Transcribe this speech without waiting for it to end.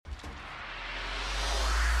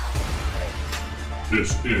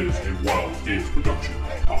This is a Wild Games Production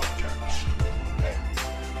podcast.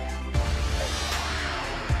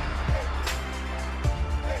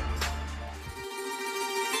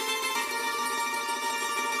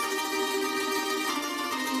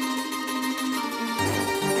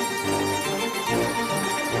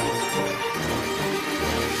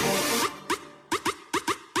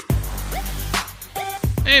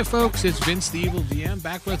 Hey folks, it's Vince the Evil DM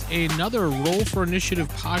back with another Roll for Initiative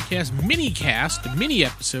podcast mini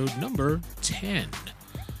episode number 10.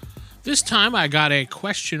 This time I got a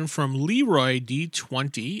question from Leroy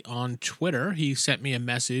D20 on Twitter. He sent me a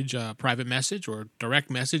message, a private message or direct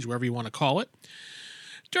message, whatever you want to call it.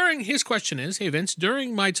 His question is, hey Vince,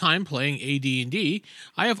 during my time playing AD&D,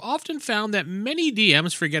 I have often found that many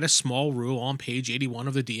DMs forget a small rule on page 81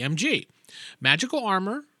 of the DMG. Magical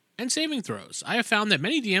armor and saving throws. I have found that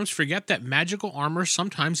many DMs forget that magical armor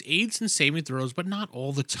sometimes aids in saving throws, but not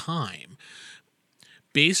all the time,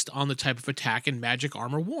 based on the type of attack and magic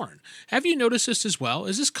armor worn. Have you noticed this as well?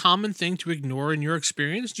 Is this a common thing to ignore in your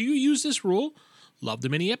experience? Do you use this rule? Love the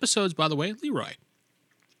mini episodes, by the way, Leroy.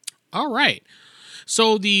 All right.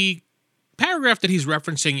 So the paragraph that he's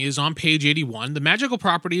referencing is on page 81. The magical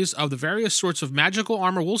properties of the various sorts of magical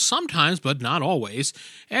armor will sometimes, but not always,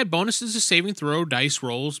 add bonuses to saving throw dice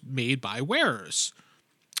rolls made by wearers.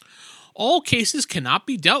 All cases cannot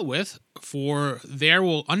be dealt with, for there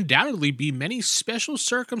will undoubtedly be many special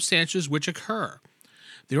circumstances which occur.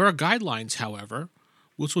 There are guidelines, however,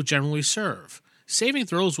 which will generally serve. Saving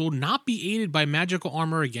throws will not be aided by magical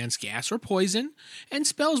armor against gas or poison, and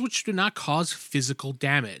spells which do not cause physical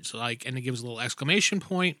damage. And it gives a little exclamation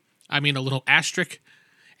point. A little asterisk.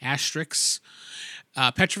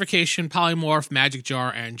 Petrification, polymorph, magic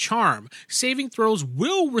jar, and charm. Saving throws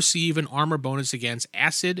will receive an armor bonus against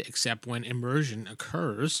acid, except when immersion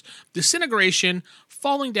occurs. Disintegration,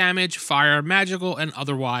 falling damage, fire, magical, and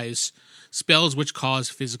otherwise. Spells which cause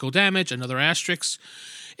physical damage, another asterisk.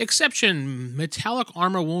 Exception, metallic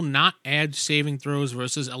armor will not add saving throws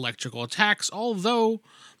versus electrical attacks, although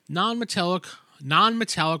non-metallic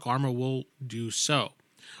armor will do so.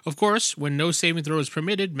 Of course, when no saving throw is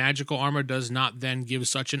permitted, magical armor does not then give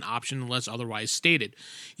such an option unless otherwise stated.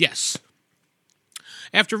 Yes.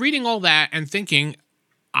 After reading all that and thinking,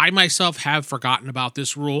 I myself have forgotten about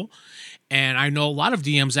this rule, and I know a lot of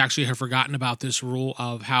DMs actually have forgotten about this rule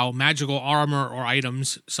of how magical armor or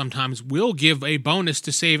items sometimes will give a bonus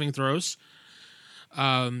to saving throws.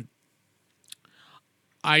 I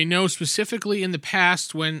know specifically in the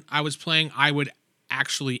past when I was playing, I would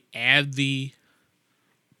actually add the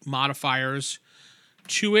modifiers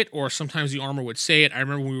to it, or sometimes the armor would say it. I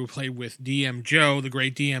remember when we would play with DM Joe, the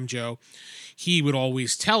great DM Joe, he would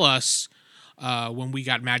always tell us, when we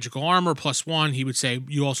got magical armor +1, he would say,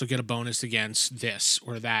 you also get a bonus against this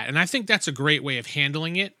or that. And I think that's a great way of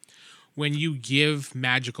handling it. When you give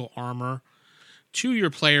magical armor to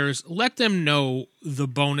your players, let them know the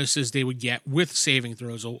bonuses they would get with saving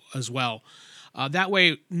throws as well. That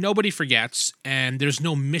way, nobody forgets, and there's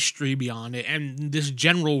no mystery beyond it. And this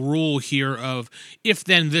general rule here of if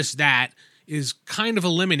then this, that is kind of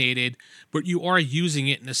eliminated, but you are using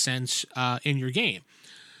it in a sense in your game.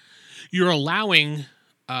 You're allowing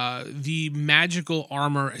the magical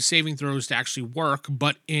armor saving throws to actually work,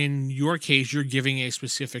 but in your case, you're giving a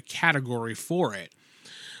specific category for it.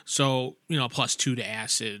 So, +2 to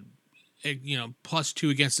acid, +2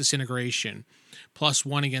 against disintegration,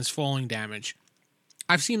 +1 against falling damage.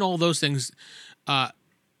 I've seen all those things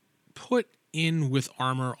put in with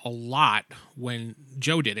armor a lot when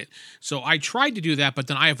Joe did it. So I tried to do that, but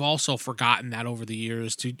then I have also forgotten that over the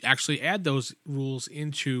years to actually add those rules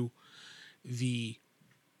into the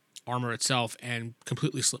armor itself and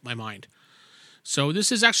completely slipped my mind. So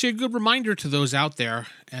this is actually a good reminder to those out there,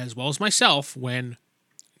 as well as myself, when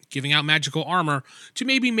giving out magical armor, to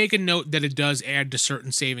maybe make a note that it does add to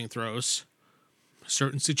certain saving throws,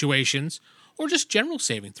 certain situations, or just general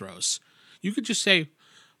saving throws. You could just say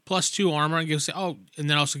 +2 armor and and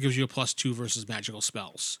then also gives you a +2 versus magical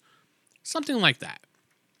spells. Something like that.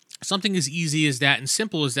 Something as easy as that and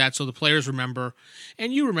simple as that, so the players remember,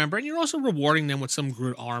 and you remember, and you're also rewarding them with some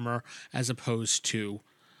good armor as opposed to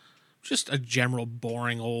just a general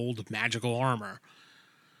boring old magical armor.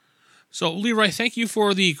 So, Leroy, thank you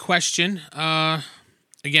for the question.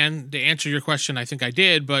 Again, to answer your question, I think I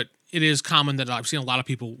did, but it is common that I've seen a lot of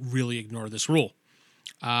people really ignore this rule.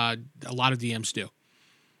 A lot of DMs do.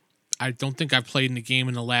 I don't think I've played in a game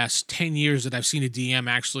in the last 10 years that I've seen a DM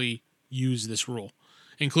actually use this rule,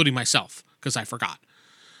 including myself, because I forgot.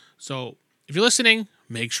 So if you're listening,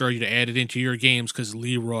 make sure you add it into your games, because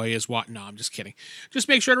Leroy is what? No, I'm just kidding. Just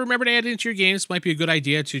make sure to remember to add it into your games. Might be a good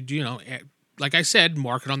idea to, like I said,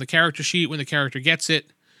 mark it on the character sheet when the character gets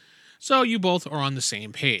it, so you both are on the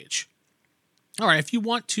same page. All right, if you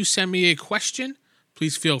want to send me a question,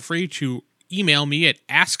 please feel free to email me at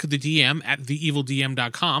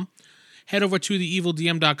askthedm@theevildm.com. Head over to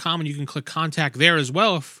theevildm.com and you can click contact there as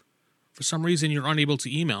well if for some reason you're unable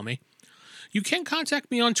to email me. You can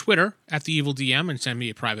contact me on Twitter at theevildm and send me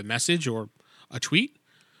a private message or a tweet.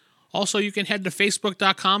 Also, you can head to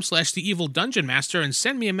facebook.com/theevildungeonmaster and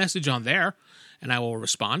send me a message on there, and I will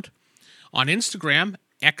respond. On Instagram,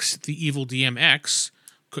 @theevildmx.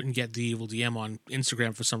 Couldn't get the Evil DM on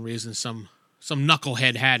Instagram for some reason. Some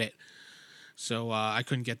knucklehead had it. So I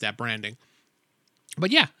couldn't get that branding.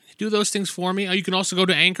 But yeah, do those things for me. You can also go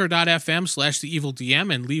to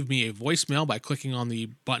anchor.fm/theevildm and leave me a voicemail by clicking on the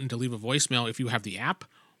button to leave a voicemail if you have the app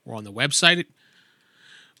or on the website.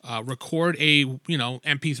 Record a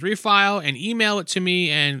MP3 file and email it to me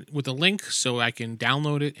and with a link so I can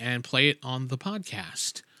download it and play it on the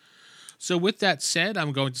podcast. So with that said,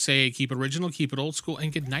 I'm going to say keep it original, keep it old school,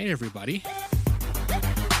 and good night, everybody.